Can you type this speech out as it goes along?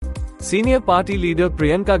Senior party leader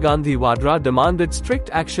Priyanka Gandhi Vadra demanded strict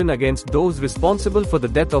action against those responsible for the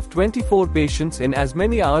death of 24 patients in as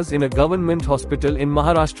many hours in a government hospital in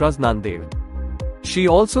Maharashtra's Nanded. She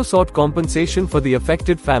also sought compensation for the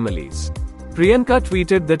affected families. Priyanka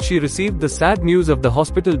tweeted that she received the sad news of the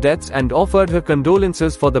hospital deaths and offered her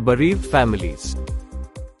condolences for the bereaved families.